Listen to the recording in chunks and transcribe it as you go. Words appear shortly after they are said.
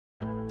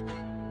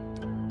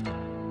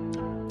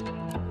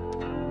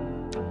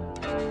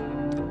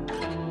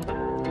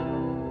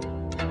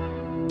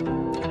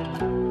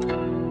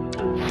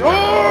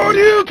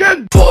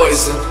poison.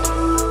 Poison,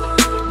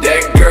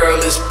 that girl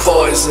is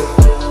poison.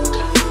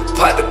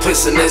 Pot the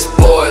piston is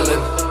boiling.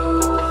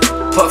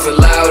 Puffin'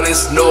 loud,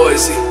 it's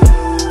noisy.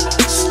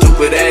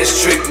 Stupid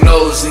ass trick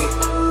nosy.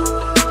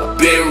 I've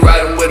been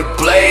riding with a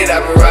blade,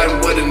 I've been riding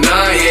with a 9.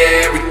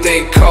 Yeah,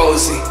 everything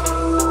cozy.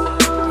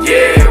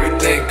 Yeah,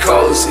 everything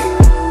cozy.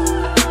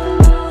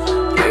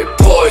 Yeah,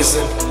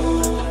 poison,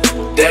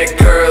 that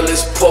girl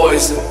is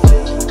poison.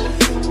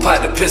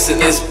 Pot the piston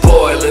is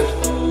boiling.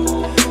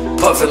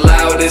 Puffin'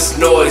 loud, it's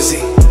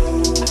noisy.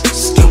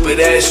 Stupid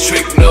ass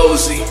trick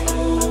nosy.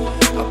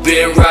 I've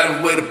been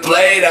riding with a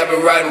blade, I've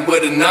been riding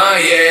with a 9.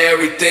 Yeah,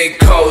 everything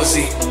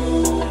cozy.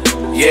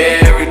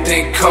 Yeah,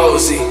 everything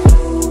cozy.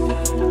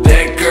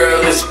 That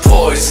girl is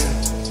poison.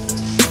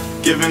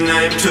 Giving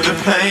name to the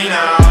pain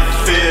I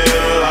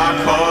feel, I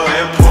call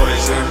it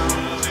poison.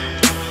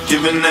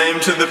 Giving name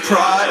to the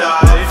pride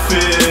I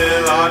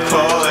feel, I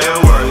call it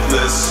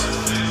worthless.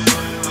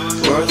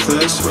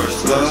 Worthless,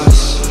 worthless,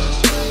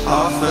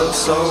 I feel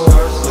so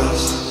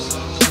worthless.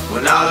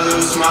 When I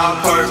lose my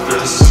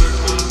purpose,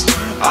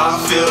 I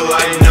feel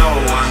like no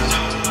one.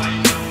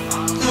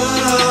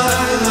 I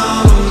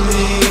don't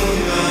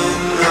even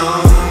know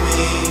me.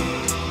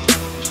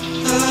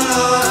 I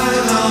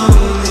don't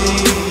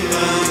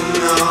even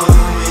know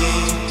me.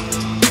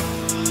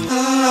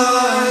 I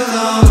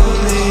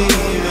don't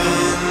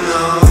even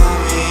know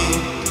me.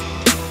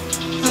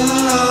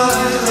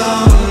 I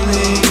don't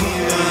even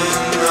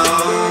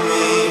know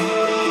me.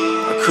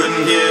 I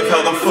couldn't give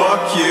how the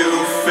fuck you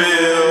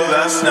feel,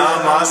 that's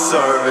not my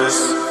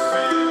service.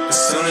 As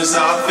soon as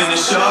I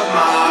finish up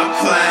my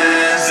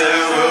plans,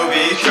 there will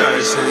be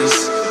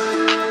curtains.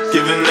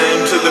 Giving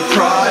name to the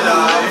pride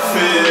I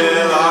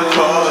feel, I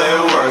call it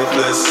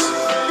worthless.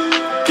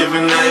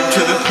 Giving name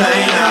to the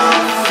pain I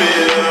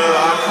feel,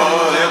 I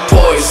call it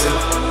poison.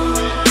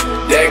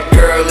 That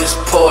girl is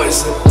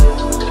poison.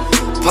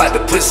 Pot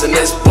the piston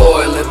is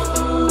boiling.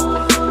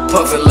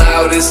 Puffin'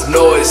 loud, it's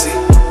noisy.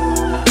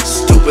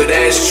 Stupid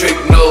ass trick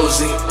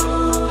nosy.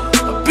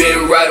 I've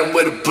been riding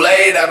with a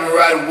blade, I've been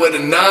riding with a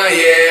 9.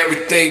 Yeah,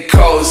 everything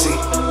cozy.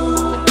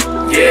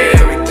 Yeah,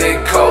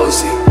 everything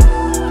cozy.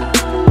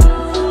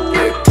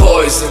 Yeah,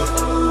 poison.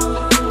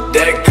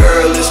 That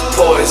girl is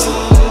poison.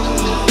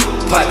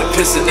 Pot the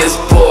piston is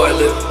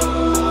boiling.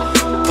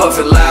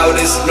 Puffin' loud,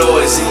 it's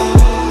noisy.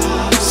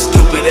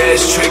 Stupid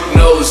ass trick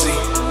nosy.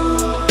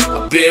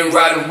 I've been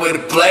riding with a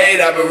blade,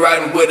 I've been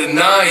riding with a 9.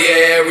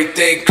 Yeah,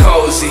 everything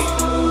cozy.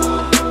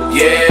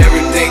 Yeah,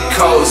 everything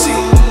cozy.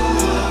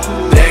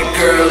 That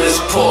girl is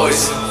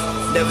poison.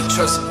 Never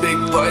trust a big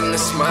button to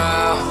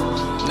smile.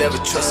 Never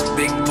trust a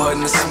big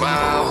button to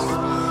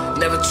smile.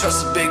 Never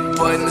trust a big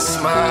button to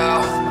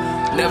smile.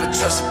 Never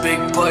trust a big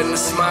button to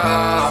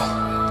smile.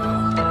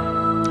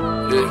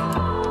 Yeah.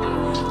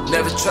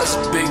 Never trust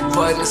a big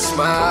button to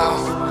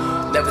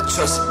smile. Never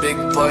trust a big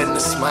button to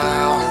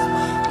smile.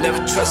 Never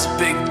trust a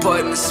big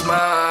button to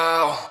smile.